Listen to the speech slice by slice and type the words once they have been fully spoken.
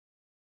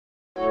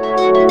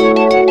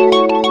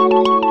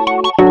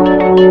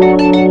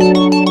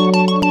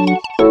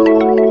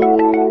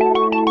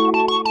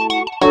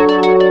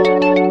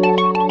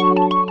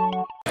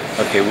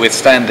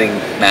standing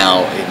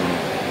now in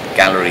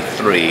Gallery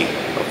 3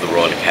 of the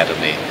Royal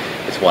Academy.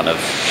 It's one of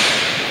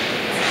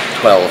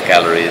 12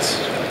 galleries,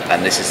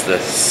 and this is the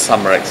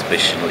summer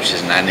exhibition, which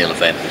is an annual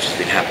event which has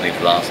been happening for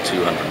the last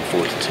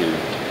 242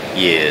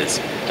 years.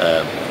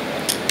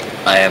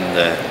 I am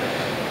the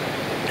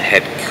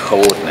head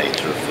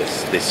coordinator of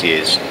this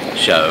year's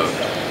show,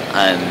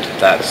 and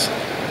that's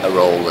a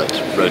role that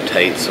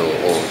rotates or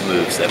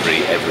moves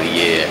every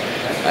year.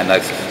 And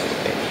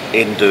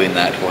in doing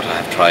that, what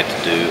I've tried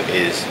to do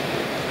is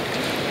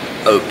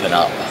open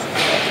up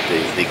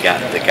the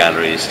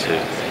galleries to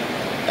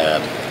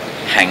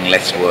hang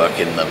less work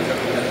in them,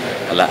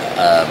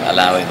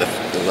 allowing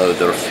although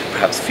there are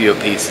perhaps fewer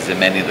pieces in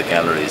many of the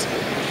galleries,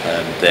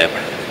 they're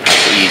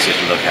perhaps easier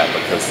to look at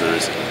because there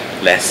is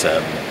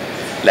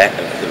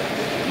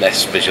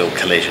less visual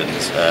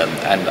collisions,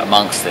 and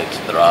amongst it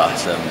there are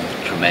some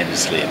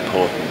tremendously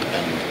important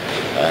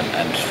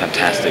and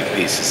fantastic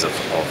pieces of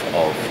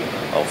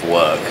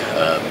work,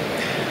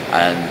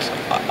 and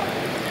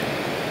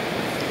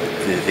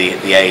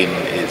the aim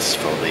is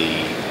for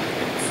the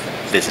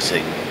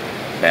visiting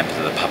members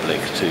of the public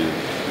to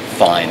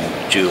find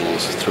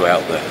jewels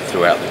throughout the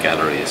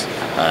galleries,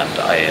 and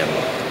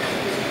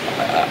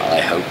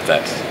I hope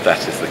that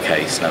is the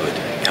case, and I would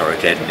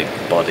encourage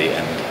anybody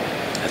and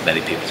as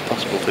many people as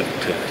possible to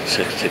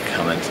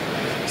come and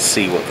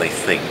see what they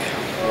think.